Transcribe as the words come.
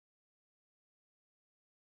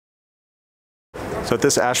So at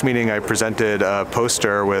this ASH meeting, I presented a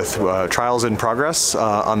poster with trials in progress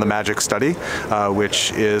on the MAJIC study,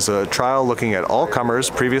 which is a trial looking at all comers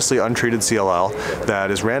previously untreated CLL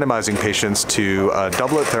that is randomizing patients to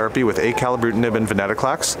doublet therapy with Acalabrutinib and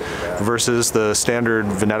Venetoclax versus the standard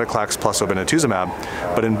Venetoclax plus Obinutuzumab.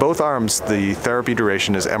 But in both arms, the therapy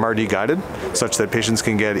duration is MRD guided, such that patients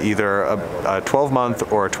can get either a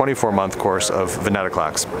 12-month or a 24-month course of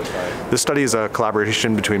Venetoclax. This study is a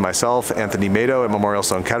collaboration between myself, Anthony Mato at Memorial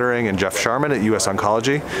Sloan Kettering, and Jeff Sharman at US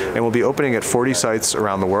Oncology, and will be opening at 40 sites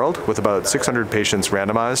around the world with about 600 patients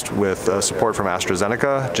randomized with support from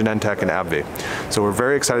AstraZeneca, Genentech, and AbbVie. So we're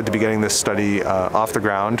very excited to be getting this study off the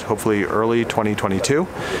ground, hopefully early 2022.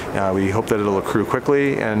 We hope that it'll accrue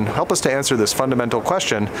quickly and help us to answer this fundamental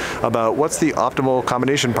question about what's the optimal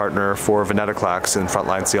combination partner for Venetoclax in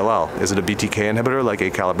frontline CLL. Is it a BTK inhibitor like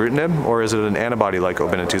Acalabrutinib, or is it an antibody like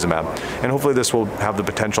Obinutuzumab? And hopefully this will have the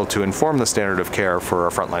potential to inform the standard of care for our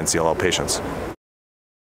frontline CLL patients.